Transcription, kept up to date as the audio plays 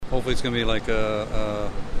hopefully it's going to be like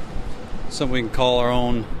something we can call our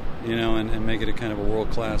own, and make it a kind of a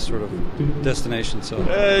world-class sort of destination.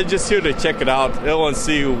 So just here to check it out. I want to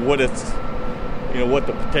see what what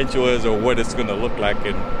the potential is or what it's going to look like,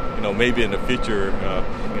 and maybe in the future,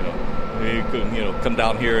 maybe you can come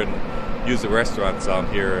down here and use the restaurants down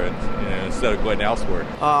here instead of going elsewhere.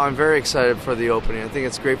 I'm very excited for the opening. I think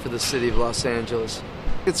it's great for the city of Los Angeles.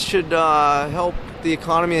 It should help the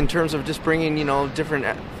economy in terms of just bringing, different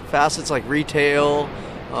facets like retail,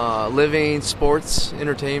 living, sports,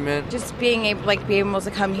 entertainment. Just being able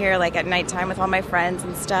to come here at nighttime with all my friends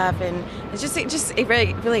and stuff, and it's just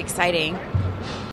really, really exciting.